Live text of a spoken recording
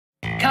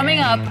Coming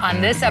up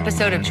on this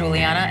episode of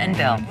Giuliana and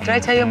Bill. Did I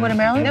tell you I'm going to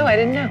Maryland? No, I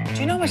didn't know.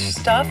 Do you know how much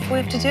stuff we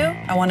have to do?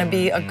 I want to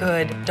be a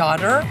good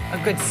daughter, a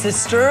good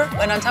sister,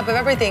 and on top of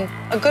everything,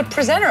 a good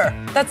presenter.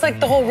 That's like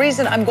the whole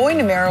reason I'm going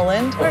to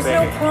Maryland. There's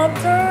no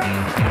prompter.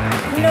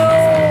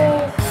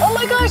 No. Oh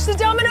my gosh, the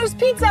Domino's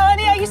Pizza,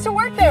 honey. I used to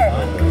work there.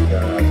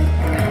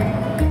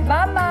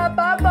 Mama,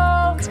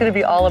 Papa. It's going to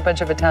be all a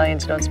bunch of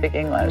Italians who don't speak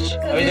English.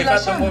 Avete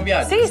fatto un buon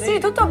viaggio? Sì,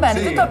 tutto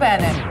bene, tutto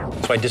bene.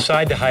 So I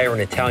decide to hire an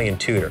Italian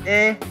tutor.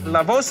 E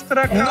la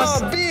vostra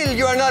casa. No, Bill,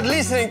 you are not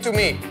listening to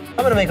me.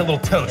 I'm gonna make a little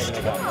toast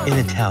in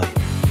Italian.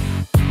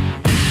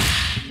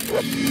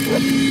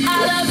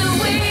 I love the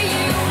way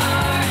you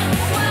are,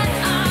 but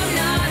I'm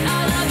not.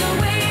 I love the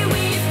way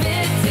we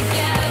fit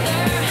together.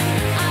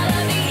 I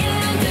love the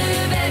end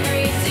of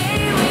every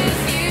day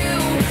with you,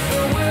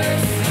 for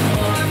worse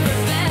or for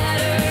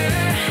better.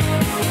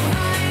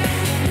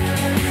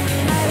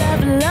 I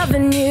love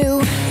loving you.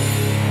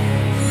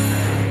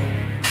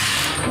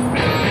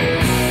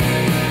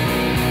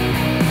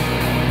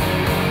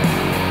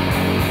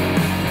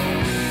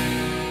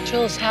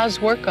 Jules, how's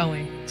work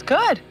going? It's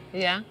good.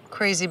 Yeah?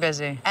 Crazy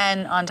busy.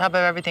 And on top of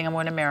everything, I'm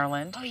going to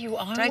Maryland. Oh, you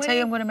are? Did I tell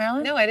you I'm going to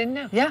Maryland? No, I didn't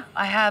know. Yeah,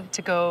 I have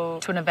to go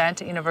to an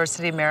event at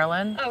University of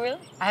Maryland. Oh, really?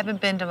 I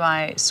haven't been to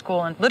my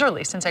school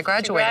literally since I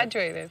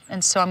graduated.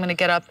 And so I'm going to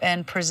get up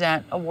and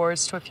present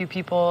awards to a few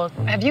people.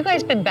 Have you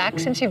guys been back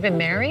since you've been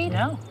married?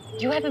 No.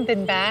 You haven't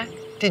been back?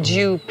 Did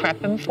you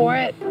prep him for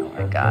it? Oh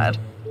my God.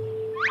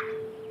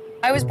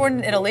 I was born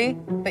in Italy,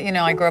 but you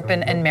know, I grew up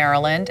in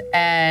Maryland,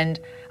 and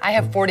I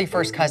have 40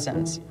 first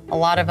cousins. A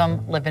lot of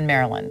them live in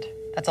Maryland.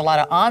 That's a lot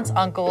of aunts,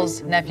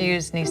 uncles,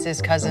 nephews,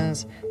 nieces,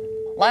 cousins,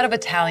 a lot of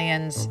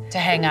Italians to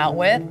hang out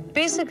with.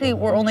 Basically,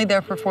 we're only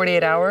there for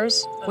 48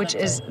 hours, which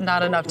is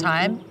not enough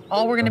time.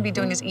 All we're gonna be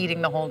doing is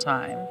eating the whole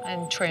time.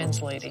 And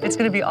translating. It's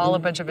gonna be all a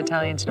bunch of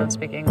Italians who don't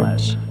speak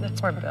English. That's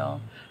poor Bill.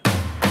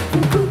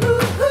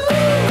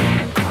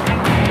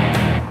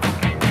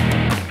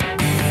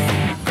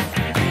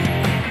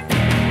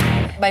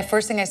 My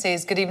first thing I say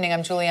is, good evening,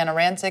 I'm Giuliana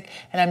Rancic,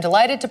 and I'm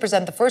delighted to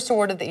present the first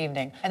award of the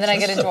evening. And then I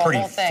get into a whole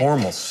thing. This is a pretty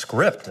formal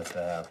script at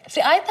that. See,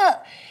 I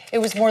thought it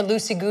was more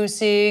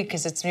loosey-goosey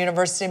because it's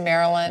University of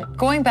Maryland.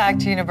 Going back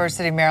to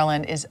University of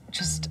Maryland is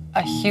just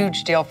a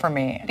huge deal for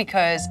me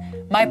because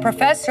my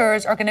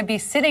professors are gonna be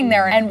sitting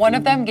there, and one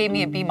of them gave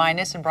me a B-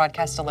 in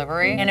broadcast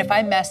delivery, and if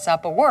I mess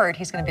up a word,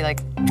 he's gonna be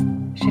like,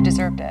 she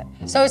deserved it.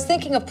 So I was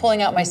thinking of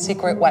pulling out my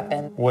secret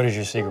weapon. What is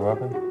your secret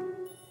weapon?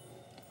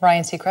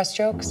 Ryan Seacrest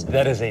jokes.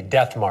 That is a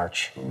death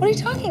march. What are you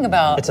talking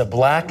about? It's a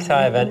black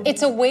tie event.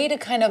 It's a way to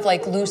kind of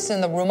like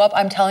loosen the room up.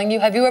 I'm telling you,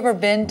 have you ever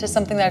been to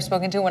something that I've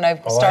spoken to when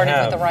I've started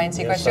with the Ryan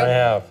Seacrest joke? I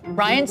have.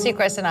 Ryan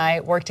Seacrest and I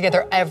work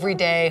together every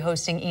day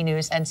hosting E!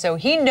 News, and so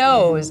he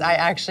knows I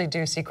actually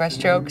do Seacrest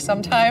jokes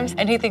sometimes,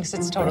 and he thinks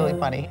it's totally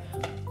funny.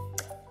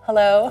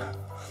 Hello.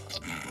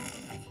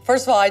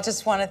 First of all, I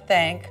just want to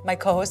thank my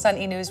co-host on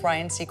E! News,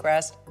 Ryan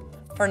Seacrest,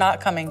 for not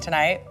coming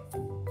tonight,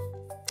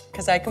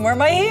 because I can wear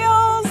my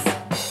heels.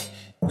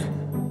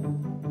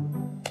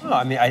 No,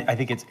 I mean, I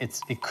think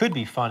it could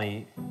be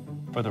funny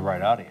for the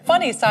right audience.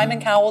 Funny, Simon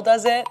Cowell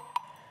does it.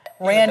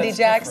 Randy that's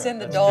Jackson,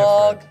 the different.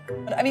 dog.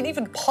 That's I mean,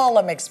 even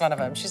Paula makes fun of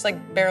him. She's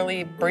like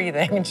barely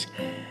breathing and she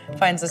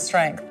finds the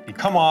strength. You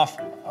come off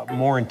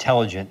more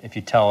intelligent if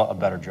you tell a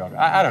better joke.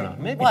 I don't know,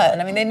 maybe. What?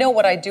 I mean, they know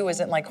what I do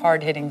isn't like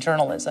hard-hitting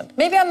journalism.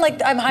 Maybe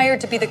I'm hired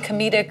to be the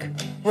comedic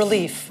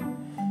relief.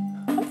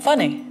 I'm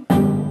funny.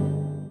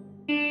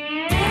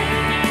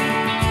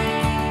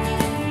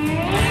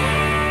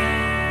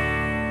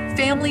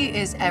 Family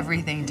is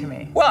everything to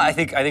me. Well, I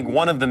think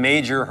one of the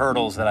major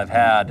hurdles that I've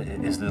had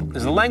is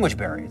the language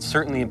barrier. It's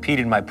certainly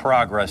impeded my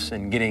progress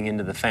in getting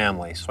into the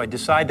family. So I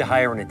decided to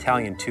hire an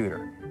Italian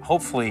tutor.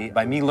 Hopefully,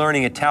 by me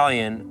learning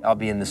Italian, I'll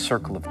be in the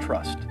circle of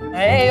trust.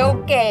 Hey,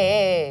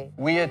 okay.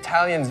 We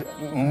Italians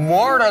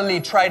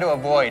mortally try to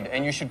avoid,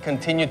 and you should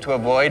continue to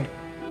avoid,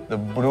 the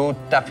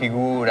brutta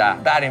figura,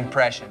 bad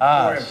impression,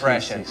 poor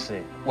impression.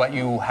 Sì. What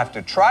you have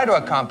to try to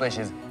accomplish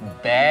is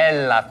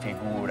bella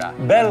figura.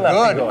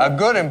 Bella figura. A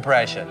good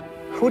impression.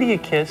 Who do you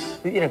kiss?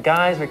 You know,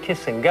 guys are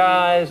kissing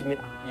guys. I mean,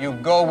 You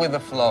go with the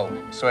flow.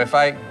 So if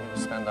I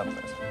stand up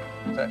first.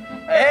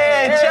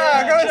 Hey,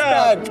 ciao, come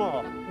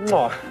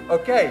stai?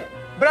 Ok,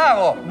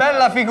 bravo,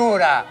 bella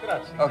figura.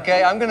 Grazie.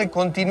 Ok,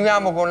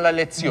 continuiamo con la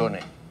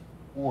lezione.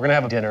 we're gonna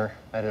have a dinner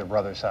at a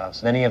brother's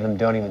house. Many of them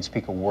don't even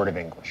speak a word of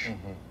English.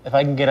 If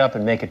I can get up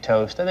and make a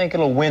toast, I think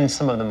it'll win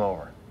some of them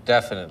over.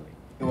 Definitely.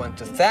 You want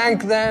to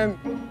thank them?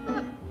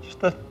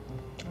 Just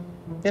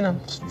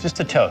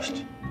a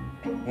toast.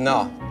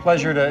 No.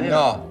 Pleasure to,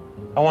 No.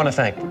 I want to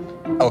thank them.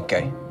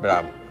 Okay,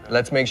 bravo.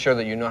 Let's make sure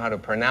that you know how to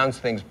pronounce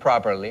things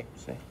properly.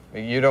 Sì.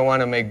 You don't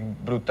want to make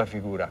brutta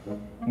figura.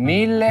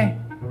 Mille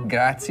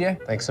grazie.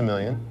 Thanks a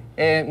million.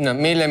 No,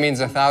 mille means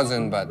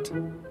 1,000, but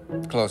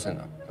close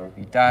enough.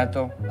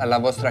 Invitato alla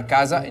vostra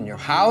casa, in your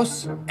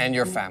house and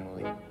your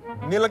family.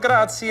 Mille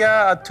grazie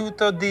a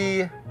tutto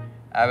di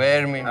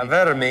Avermi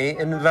avermi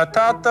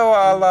invitato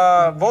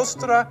alla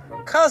vostra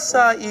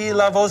casa y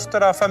la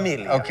vostra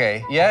familia.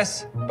 Okay,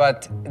 yes,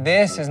 but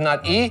this is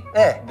not E.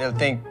 They'll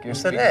think you're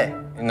said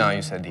speaking. No,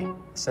 you said E.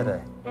 Said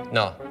E.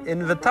 No.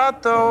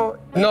 Invitato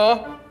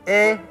No.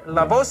 e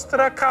la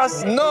vostra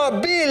casa. No,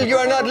 Bill, you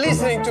are not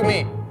listening to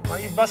me. Why are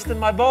you busting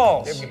my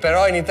balls?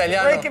 Però in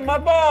italiano. Breaking my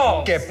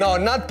balls. Okay, no,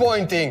 not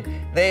pointing.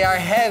 They are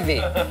heavy.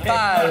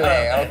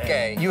 Palle,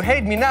 okay. You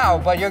hate me now,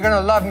 but you're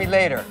gonna love me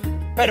later.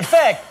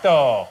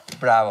 Perfecto.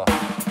 Bravo.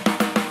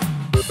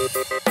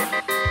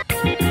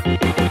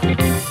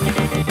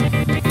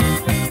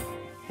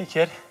 Hey,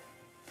 kid.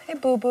 Hey,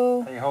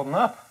 boo-boo. How you holding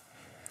up?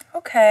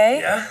 Okay.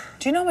 Yeah?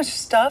 Do you know how much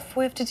stuff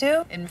we have to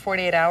do in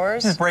 48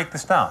 hours? Just break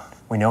this down.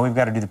 We know we've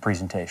got to do the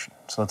presentation,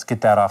 so let's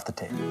get that off the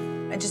table.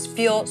 I just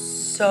feel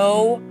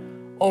so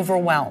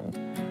overwhelmed.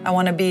 I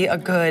want to be a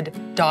good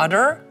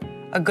daughter,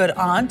 a good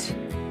aunt,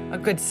 a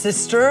good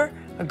sister,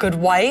 a good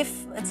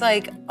wife. It's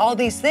like all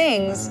these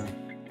things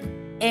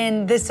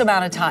in this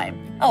amount of time.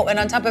 Oh, and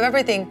on top of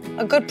everything,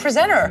 a good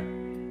presenter.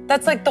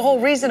 That's like the whole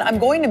reason I'm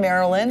going to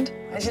Maryland.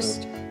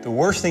 The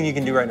worst thing you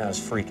can do right now is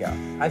freak out.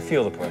 I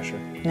feel the pressure.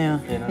 Yeah,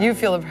 You know? you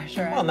feel the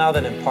pressure. Well, now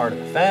that I'm part of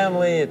the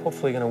family,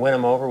 hopefully gonna win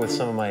them over with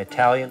some of my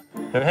Italian.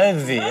 They're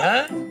heavy,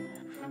 huh?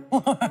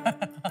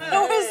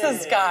 Who is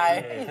this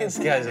guy? This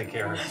guy's a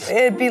character.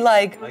 It'd be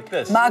like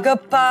this.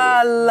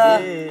 Magapala.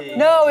 Hey.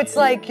 No, it's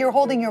like you're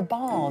holding your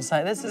balls.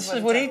 This This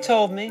is what he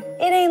told me.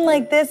 It ain't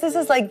like this. This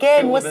is like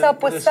gang. What's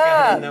up? What's This guy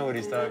up? doesn't know what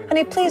he's talking about.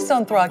 Honey, please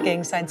don't throw out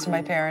gang signs to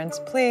my parents.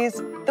 Please.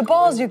 The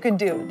balls you can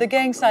do. The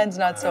gang signs,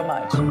 not so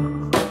much.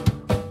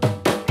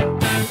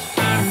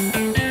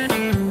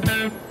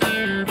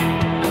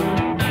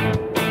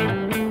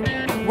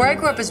 Where I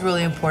grew up is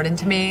really important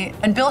to me,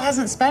 and Bill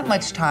hasn't spent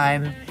much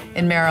time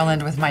in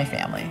Maryland with my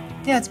family.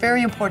 Yeah, it's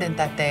very important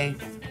that they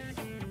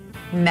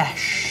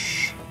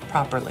mesh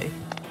properly.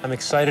 I'm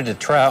excited to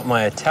try out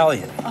my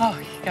Italian. Oh,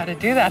 you gotta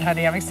do that,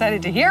 honey. I'm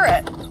excited to hear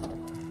it.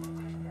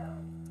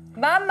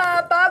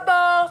 Mamma,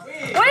 babbo!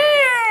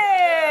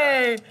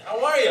 Uè!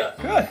 How are you?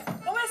 Good.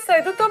 Come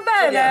stai? Tutto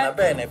bene?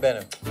 Bene,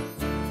 bene.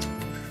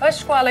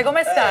 Pasquale,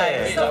 come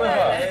stai? Come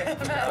va?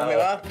 Come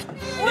va?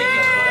 Uè!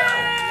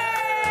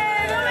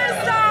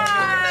 Come stai?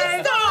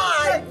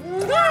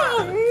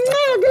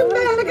 Che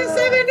bello che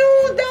sei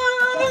venuta!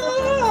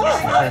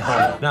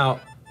 Now,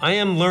 I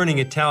am learning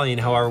Italian,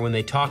 however, when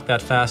they talk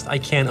that fast, I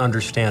can't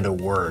understand a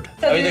word.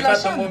 Avete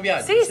fatto un buon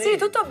viaggio? Sì, sì,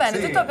 tutto bene,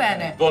 tutto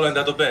bene. Il volo è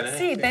andato bene?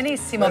 Sì,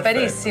 benissimo,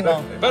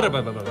 benissimo. Però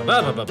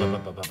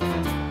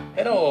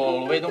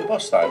lo vedo un po'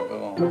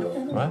 stanco.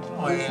 What?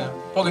 No, è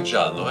un po'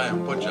 giallo,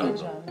 un po'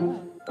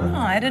 giallo.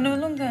 No, era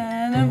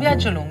un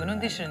viaggio lungo, non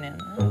dice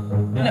niente.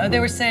 No, they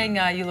were saying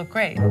you look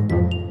great.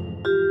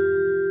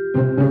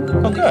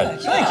 Oh, good.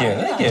 Thank you.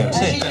 Thank you.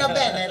 Sì. Cucina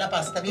bene la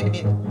pasta, vieni,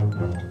 vieni.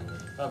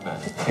 Va bene.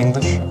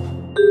 English?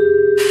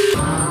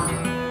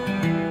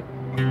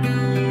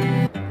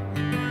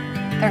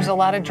 There's a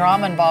lot of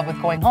drama involved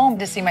with going home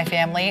to see my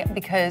family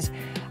because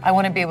I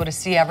want to be able to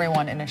see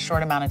everyone in a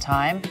short amount of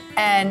time.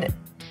 And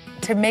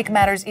to make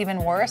matters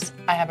even worse,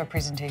 I have a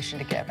presentation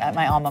to give at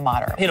my alma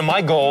mater. You know,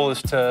 my goal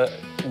is to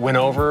win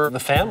over the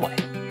family.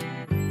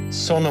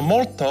 Sono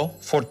molto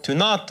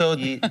fortunato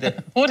di...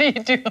 What are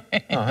you doing?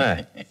 Oh,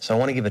 hey. So I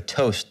want to give a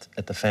toast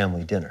at the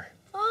family dinner.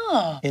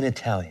 Oh, In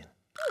Italian.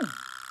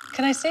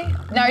 can I see?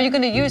 Now, are you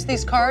going to use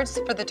these cards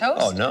for the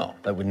toast? Oh, no.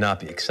 That would not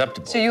be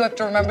acceptable. So you have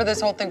to remember this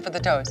whole thing for the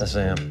toast. Yes,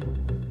 I am.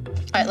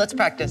 All right, let's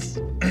practice.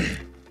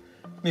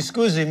 Mi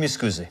scusi, mi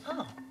scusi.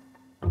 Oh.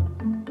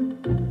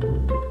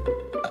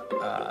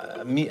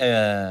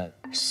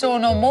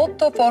 Sono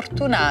molto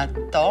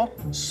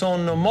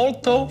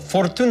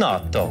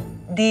fortunato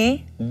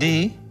Di?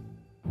 di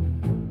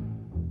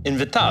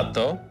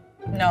invitato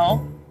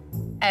No.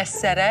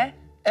 Essere?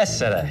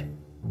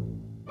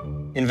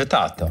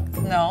 invitato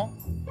No.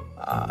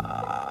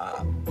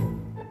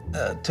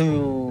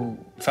 tu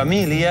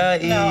famiglia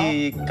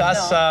e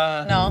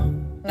casa. No.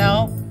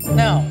 No.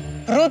 No.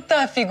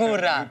 Brutta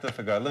figura.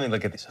 Let me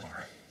look at these.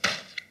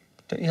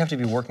 Don't you have to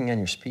be working on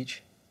your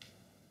speech?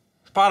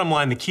 Bottom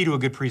line, the key to a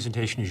good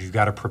presentation is you've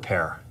got to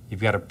prepare. You've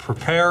got to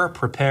prepare,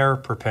 prepare,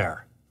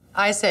 prepare.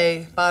 I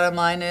say, bottom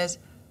line is,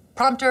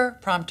 prompter,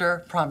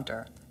 prompter,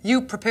 prompter.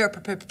 You prepare,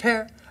 prepare,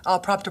 prepare. I'll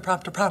prompter,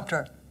 prompter,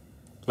 prompter.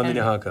 Let me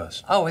know how it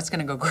goes. Oh, it's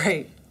gonna go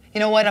great. You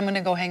know what? I'm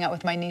gonna go hang out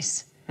with my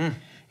niece.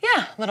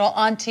 Yeah, little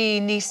auntie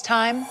niece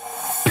time.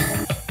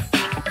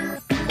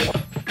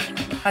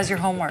 How's your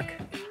homework?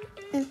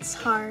 It's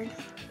hard.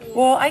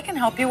 Well, I can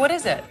help you. What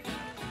is it?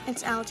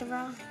 It's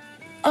algebra.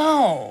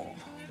 Oh,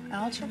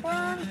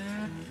 algebra?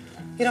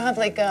 You don't have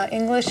like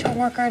English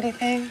homework or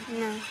anything?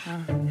 No.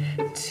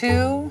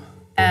 2m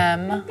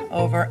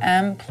over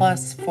m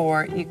plus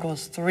 4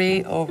 equals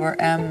 3 over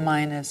m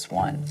minus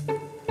 1.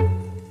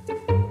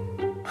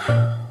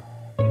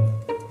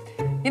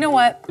 You know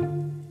what? Do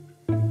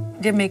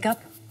you have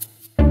makeup?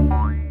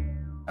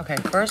 Okay,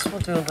 first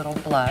we'll do a little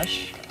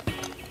blush.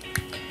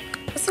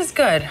 This is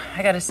good.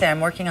 I gotta say,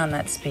 I'm working on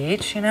that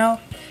speech, you know?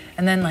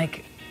 And then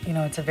like, you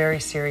know, it's a very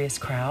serious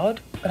crowd,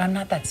 but I'm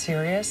not that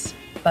serious.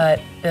 But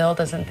Bill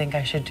doesn't think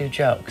I should do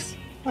jokes.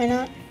 Why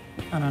not?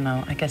 I don't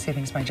know. I guess he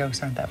thinks my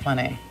jokes aren't that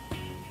funny.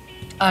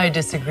 I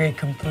disagree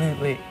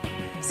completely.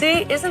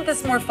 See, isn't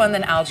this more fun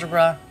than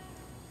algebra?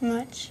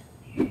 Much.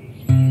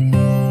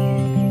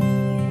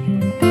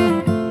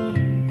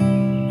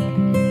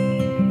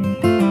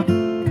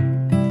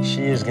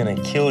 She is gonna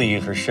kill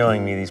you for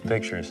showing me these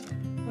pictures.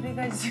 What are you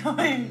guys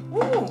doing?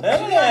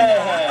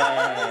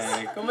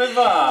 Hey, come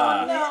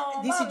va?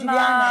 This is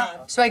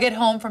Giuliana. So I get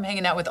home from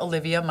hanging out with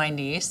Olivia, my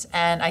niece,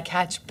 and I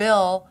catch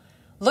Bill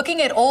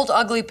looking at old,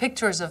 ugly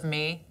pictures of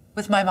me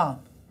with my mom.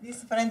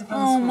 This friend from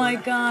Oh school. my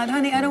God,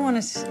 honey, I don't want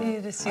you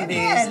to see these.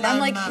 Yeah, I'm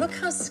like, Mama. look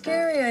how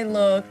scary I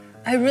look.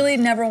 I really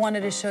never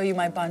wanted to show you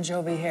my Bon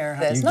Jovi hair.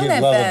 It's You not give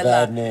that love a bad,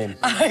 bad name.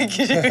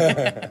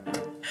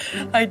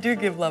 I do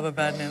give love a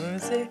bad name. Let me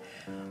see.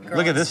 Girl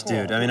Look at in this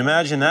school. dude. I mean,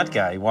 imagine that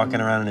guy walking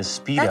around in his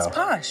Speedo. That's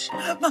posh.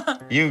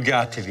 You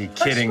got to be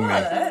kidding me.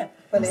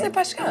 Say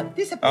Pascal.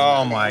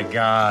 Oh my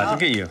God.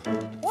 Look at you.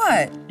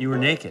 What? You were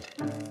naked.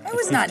 I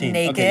was not 15.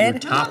 naked. Okay, you were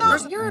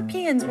topless.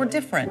 Europeans were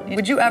different.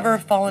 Would you ever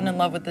have fallen in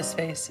love with this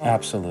face?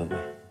 Absolutely.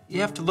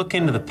 You have to look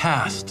into the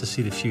past to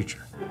see the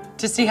future.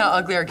 To see how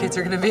ugly our kids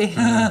are gonna be?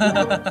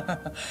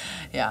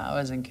 Yeah, I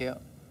wasn't cute.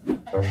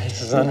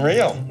 This is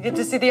unreal. You get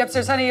to see the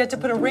upstairs. Honey, you had to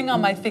put a ring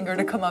on my finger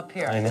to come up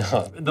here. I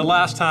know. The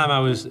last time I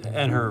was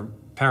at her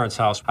parents'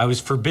 house, I was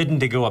forbidden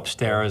to go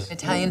upstairs.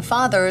 Italian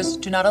fathers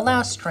do not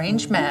allow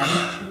strange men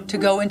to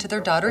go into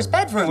their daughter's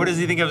bedroom. What does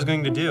he think I was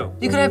going to do?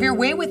 You could have your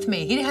way with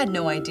me. He had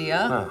no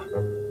idea.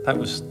 Oh, that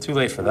was too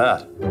late for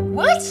that.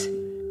 What?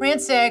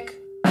 Rancic.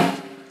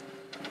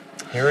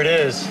 Here it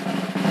is.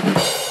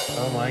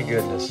 Oh my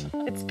goodness.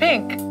 It's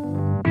pink.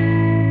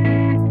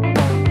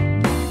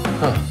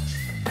 Huh.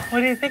 What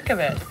do you think of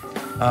it?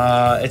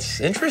 It's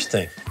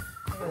interesting.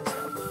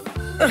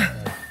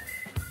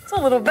 It's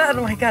a little bed.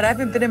 Oh my God, I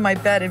haven't been in my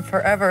bed in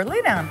forever.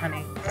 Lay down,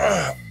 honey.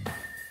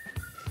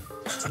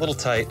 It's a little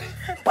tight.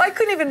 Well, I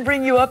couldn't even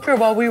bring you up here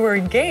while we were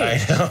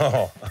engaged. I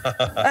know.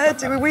 I had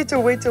to wait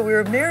till we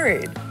were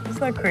married. Isn't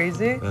that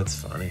crazy? That's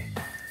funny.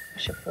 I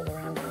should fool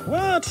around a little.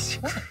 What?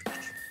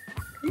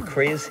 You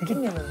crazy? Give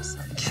me a little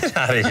something. Get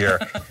out of here.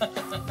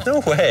 No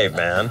way,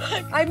 man.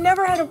 I've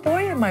never had a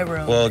boy in my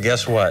room. Well,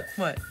 guess what?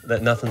 What?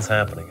 That nothing's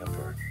happening up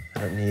here. I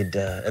don't need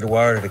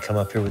Eduardo to come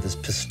up here with his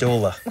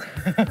pistola.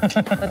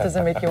 That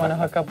doesn't make you want to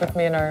hook up with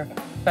me in our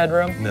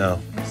bedroom? No.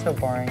 You're so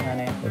boring,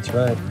 honey. That's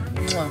right.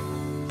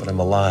 Mwah. But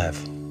I'm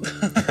alive.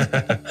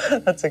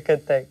 That's a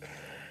good thing.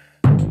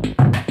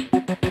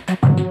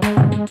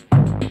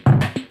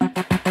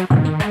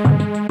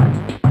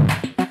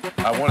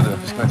 I wanted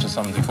to just mention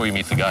something before you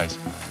meet the guys.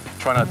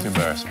 Try not to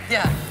embarrass me.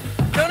 Yeah.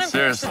 Don't embarrass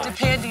Seriously. such a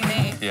pandy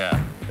name.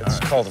 Yeah. It's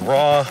called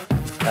raw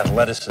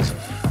athleticism.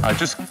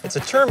 It's a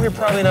term you're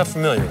probably not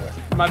familiar with.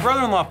 My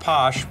brother-in-law,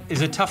 Posh,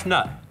 is a tough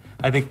nut.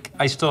 I think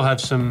I still have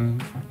some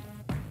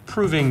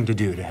proving to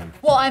do to him.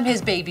 Well, I'm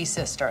his baby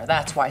sister,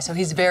 that's why. So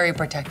he's very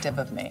protective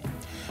of me.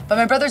 But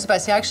my brother's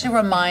best. He actually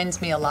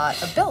reminds me a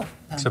lot of Bill.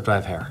 Except I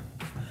have hair.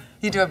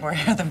 You do have more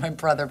hair than my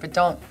brother, but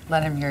don't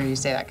let him hear you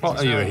say that.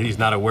 'Cause Well, he's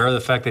not aware of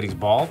the fact that he's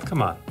bald?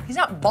 Come on. He's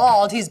not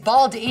bald, he's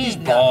balding. He's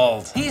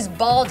bald. He's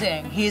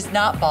balding, he's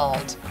not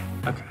bald.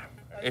 Okay.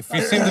 If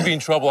you seem to be in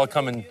trouble, I'll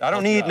come and... I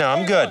don't need, no,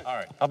 I'm good. All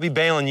right. I'll be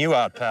bailing you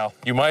out, pal.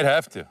 You might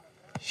have to.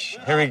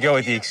 Here we go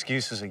with the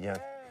excuses again.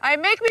 I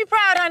make me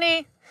proud,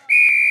 honey.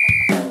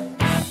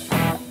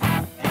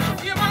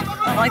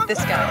 I like this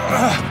guy.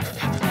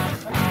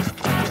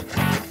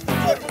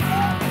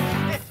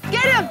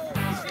 Get him!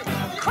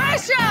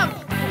 Crush him!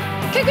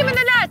 Kick him in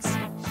the nuts!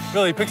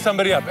 Billy, pick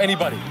somebody up.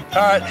 Anybody.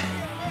 All right.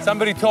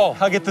 Somebody tall.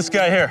 I'll get this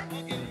guy here.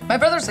 My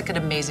brother's like an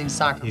amazing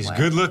soccer He's player.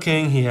 good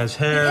looking, he has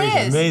hair, He he's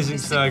an is. amazing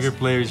He's soccer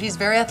player. He's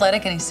very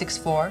athletic and he's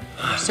 6'4".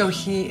 So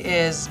he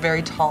is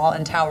very tall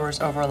and towers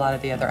over a lot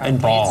of the other athletes.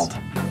 And bald.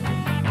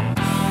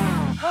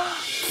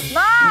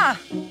 Ma!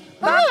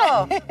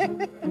 Papo!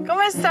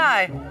 Come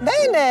stai?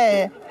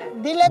 Bene.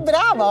 Dile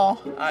bravo.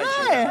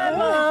 Hi,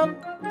 Mom.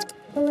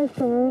 How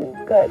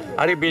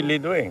are you Billy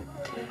doing?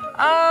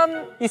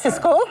 Is it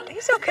school?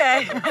 He's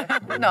okay.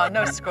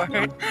 No score.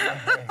 Good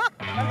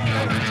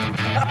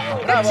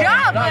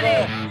job,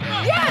 honey.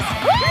 Yes!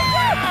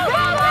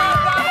 Bravo!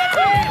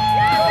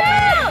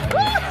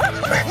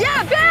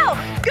 Yeah, Bill!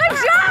 Good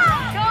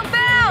job! Go,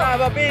 Bill!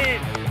 Bravo, Bill!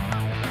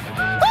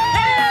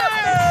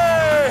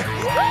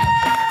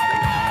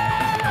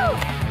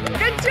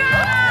 Good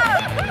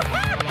job!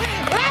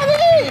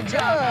 Good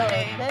job,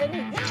 honey.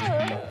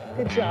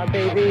 Good job,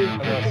 baby.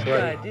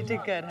 Good. You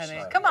did good,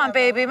 honey. Come on,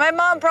 baby. My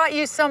mom brought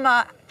you some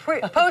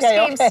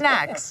post-game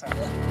snacks.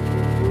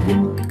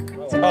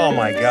 Oh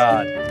my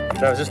God.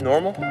 Is this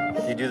normal?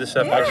 You do this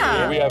stuff?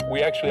 Yeah.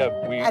 We actually have...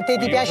 A te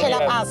ti piace la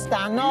pasta?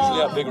 usually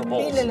No. have bigger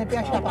bowls. Mille le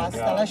piace la pasta,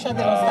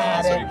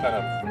 lasciatelo So you stare. kind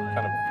of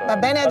Va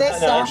bene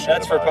adesso?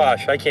 That's for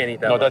Posh. I can't eat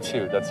that No, one. that's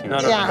you. That's you. No,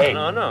 no, Yeah. Hey,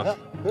 no.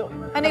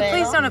 Honey,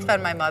 please don't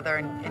offend my mother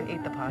and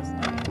eat the pasta.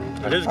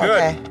 It is good.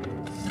 Okay.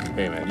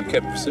 hey, man, you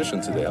kept precision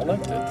today. I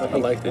liked it. I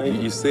liked it.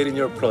 You stayed in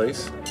your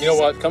place. You know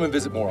what? Come and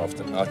visit more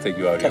often. I'll take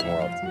you out here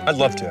more often. I'd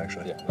love to,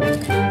 actually. Yeah.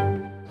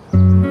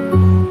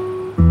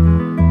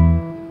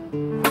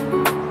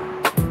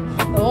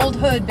 The old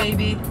 7-Eleven,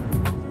 baby.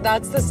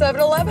 That's the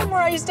 7-Eleven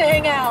where I used to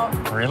hang out.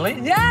 Really?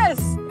 Yes.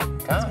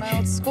 Gosh. That's my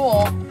old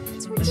school.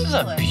 It's This is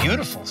a ridiculous.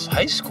 beautiful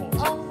high school.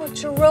 Oh,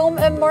 Jerome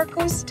and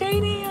Marco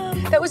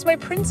Stadium. That was my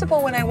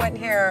principal when I went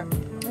here.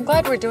 I'm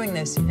glad we're doing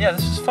this. Yeah,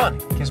 this is fun.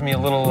 Gives me a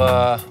little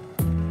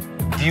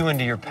view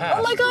into your past.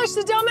 Oh my gosh,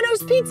 the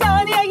Domino's Pizza,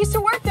 honey. I used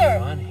to work there.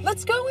 Funny.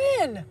 Let's go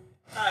in.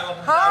 Hi,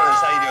 welcome to Domino's.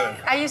 How you doing?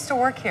 I used to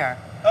work here.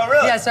 Oh,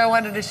 really? Yeah, so I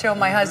wanted to show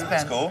my husband.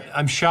 That's cool.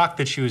 I'm shocked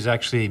that she was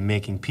actually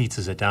making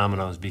pizzas at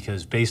Domino's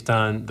because based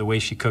on the way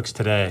she cooks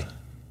today,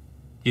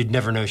 you'd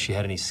never know she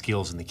had any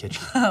skills in the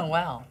kitchen. Oh,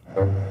 wow.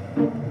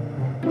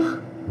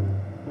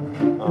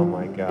 Oh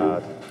my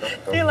God.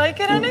 Do you like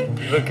it, honey?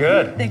 You look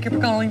good. Thank you for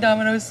calling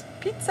Domino's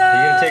Pizza.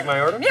 Are you gonna take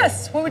my order?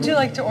 Yes. What would you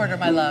like to order,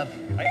 my love?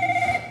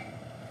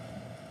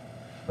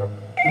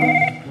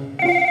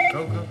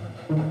 Go.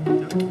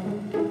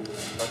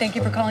 Thank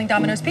you for calling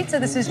Domino's Pizza.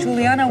 This is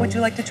Giuliana. Would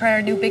you like to try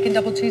our new bacon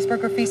double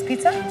cheeseburger feast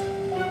pizza?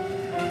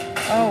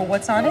 Oh,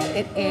 what's on it?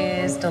 It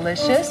is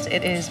delicious.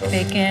 It is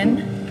bacon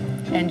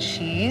and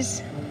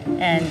cheese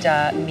and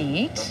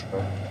meat.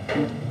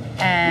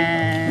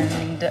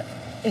 And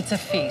it's a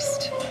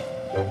feast.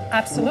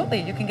 Absolutely.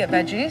 You can get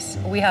veggies.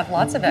 We have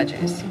lots of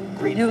veggies.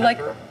 You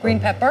like green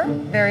pepper?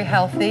 Very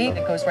healthy.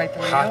 It goes right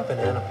through Hot you.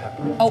 banana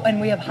pepper. Oh,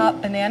 and we have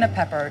hot banana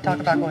pepper. Talk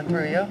about going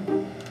through you.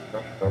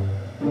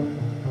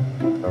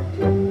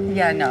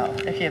 Yeah, no.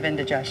 If you have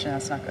indigestion,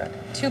 that's not good.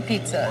 2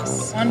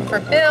 pizzas. One for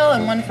Bill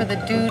and one for the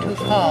dude who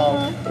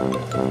called.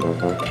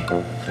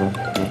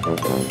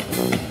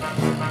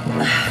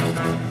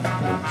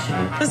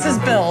 This is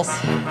Bill's.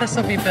 This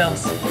will be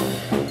Bill's.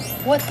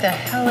 What the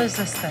hell is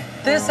this thing?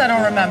 This I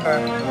don't remember.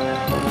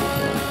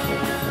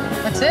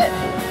 That's it?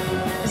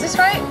 Is this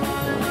right?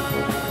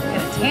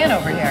 Get a tan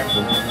over here.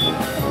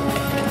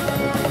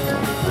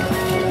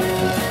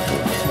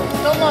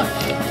 Don't look.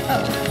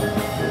 Oh.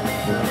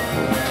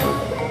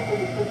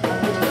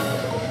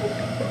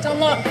 Don't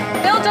look.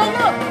 Bill, don't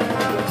look.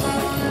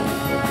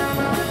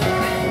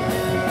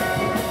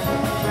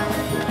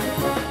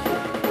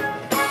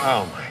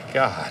 Oh my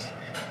God.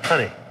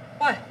 Honey,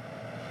 What?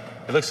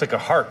 it looks like a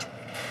heart,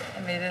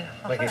 I made it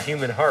hot. like a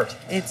human heart.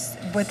 It's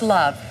with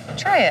love.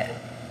 Try it.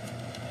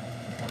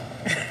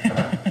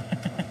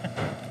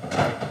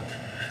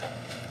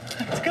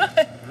 It's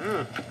good.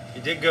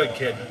 You did good,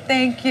 kid.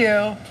 Thank you.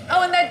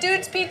 Oh, and that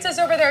dude's pizza's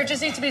over there. It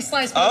just needs to be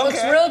sliced, but it looks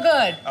Okay. real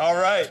good. All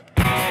right.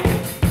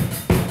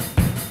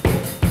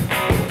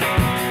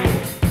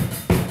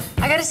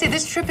 I gotta say,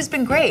 this trip has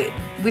been great.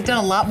 We've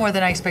done a lot more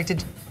than I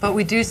expected, but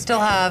we do still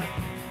have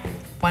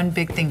one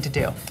big thing to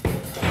do.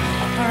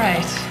 All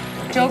right,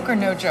 joke or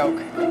no joke?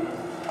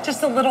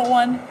 Just a little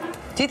one.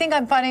 Do you think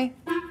I'm funny?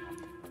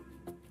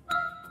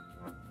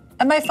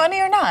 Am I funny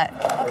or not?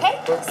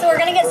 Okay, so we're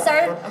gonna get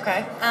started.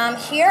 Okay.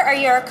 Here are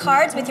your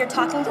cards with your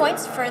talking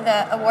points for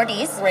the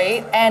awardees.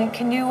 Great. And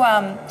can you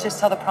just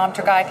tell the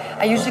prompter guy,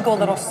 I usually go a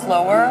little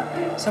slower,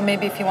 so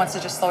maybe if he wants to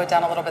just slow it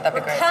down a little bit, that'd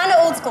be great. Kind of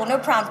old school, no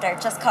prompter,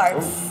 just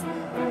cards.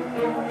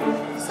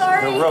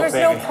 Sorry. No rope, There's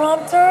no baby.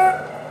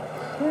 prompter?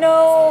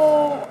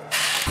 No.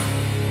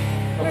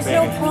 There's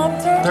no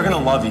prompter? They're gonna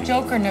love you.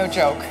 Joke or no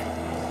joke?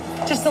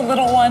 Just a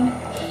little one.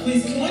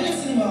 Please join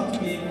us in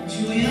welcoming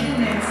Giuliana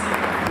Rancic.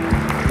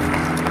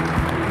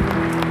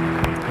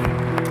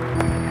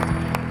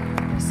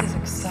 This is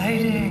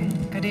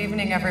exciting. Good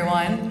evening,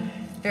 everyone.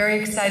 Very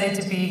excited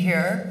to be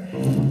here.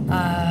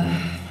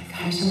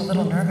 Gosh, I'm a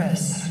little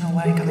nervous. I don't know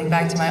why coming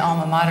back to my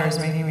alma mater is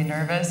making me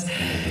nervous.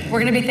 We're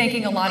going to be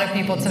thanking a lot of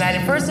people tonight.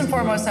 And first and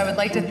foremost, I would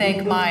like to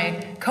thank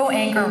my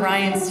co-anchor,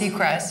 Ryan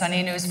Seacrest on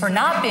E-News, for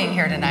not being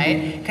here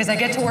tonight, because I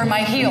get to wear my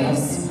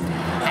heels.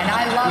 And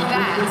I love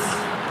that.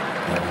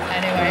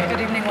 Anyway, good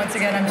evening once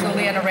again. I'm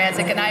Giuliana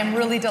Rancic, and I am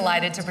really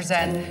delighted to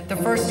present the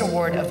first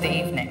award of the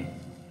evening.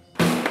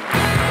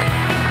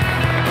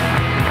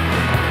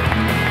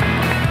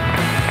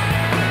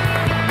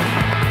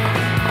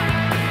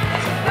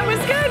 That was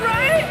good,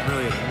 right?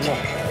 Really.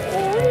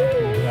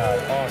 God,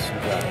 awesome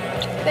job.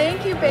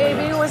 Thank you,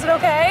 baby. Was it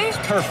okay? It's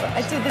perfect.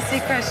 I did the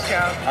Seacrest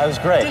joke. That was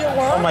great. Did it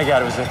work? Oh my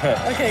God, it was a hit.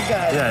 Okay,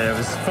 good. Yeah, it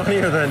was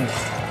funnier than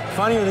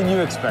you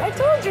I expected.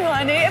 told you,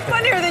 honey.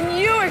 Funnier than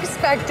you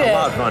expected. A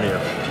lot funnier.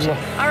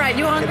 All right,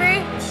 you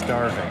hungry?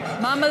 Starving.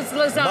 Mama's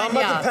lasagna.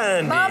 Mama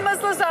depende. Mama's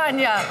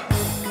lasagna.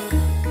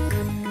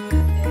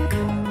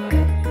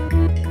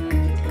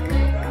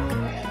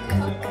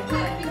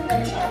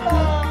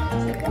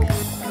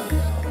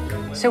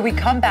 So we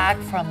come back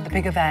from the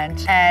big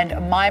event,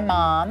 and my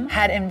mom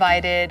had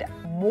invited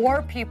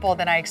more people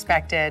than I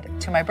expected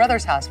to my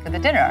brother's house for the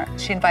dinner.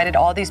 She invited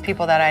all these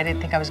people that I didn't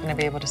think I was gonna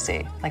be able to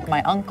see, like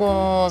my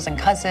uncles and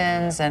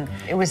cousins, and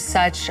it was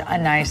such a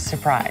nice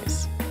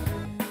surprise.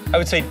 I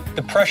would say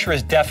the pressure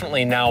is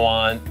definitely now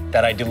on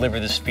that I deliver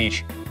the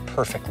speech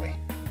perfectly.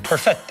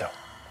 Perfetto.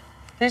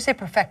 Did you say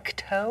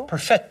perfecto?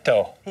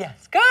 Perfetto.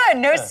 Yes. Good.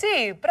 No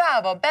si.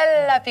 Bravo.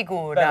 Bella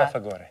figura. Bella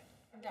figura.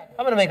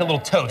 I'm gonna make a little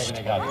toast.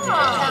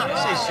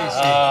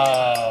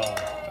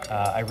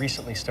 I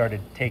recently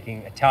started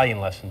taking Italian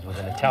lessons with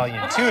an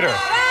Italian tutor.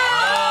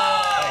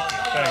 Thank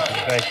you.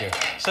 Thank you.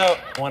 So,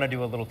 I want to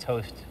do a little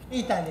toast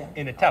Italian.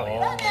 in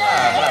Italian.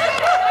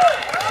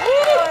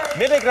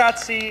 Mille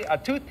grazie a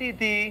tutti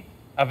di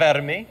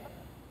avermi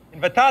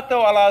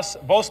invitato alla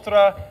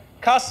vostra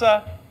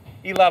casa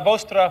e la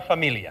vostra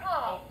famiglia.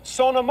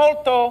 Sono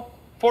molto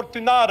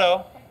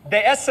fortunato di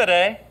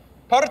essere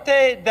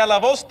parte della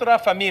vostra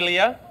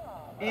famiglia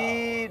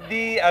e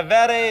di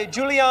avere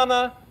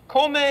Giuliana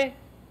come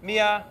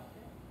mia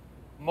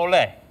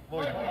moglie.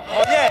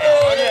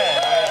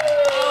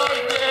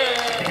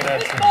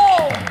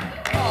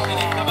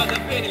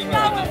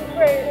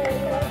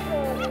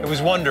 It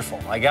was wonderful.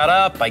 I got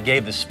up, I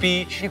gave the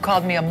speech. You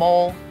called me a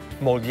mole.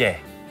 Moglie.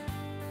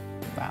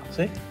 Wow.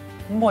 See?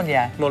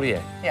 Moglie. Moglie.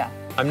 Yeah.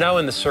 I'm now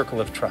in the circle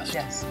of trust.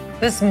 Yes.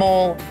 This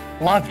mole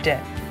loved it.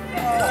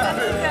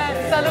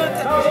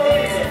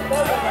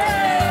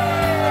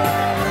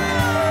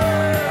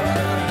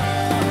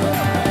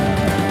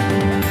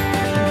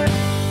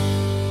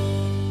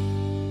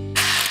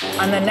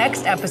 On the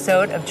next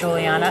episode of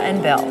Giuliana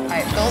and Bill. All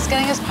right, Bill's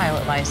getting his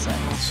pilot license.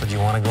 So do you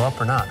want to go up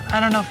or not?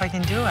 I don't know if I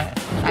can do it.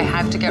 I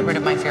have to get rid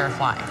of my fear of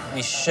flying.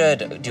 We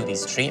should do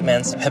these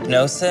treatments,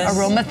 hypnosis,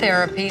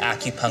 Aromatherapy.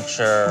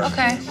 acupuncture.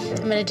 Okay.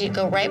 I'm gonna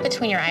go right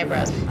between your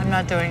eyebrows. I'm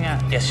not doing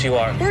it. Yes, you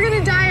are. We're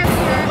gonna die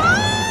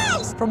up here.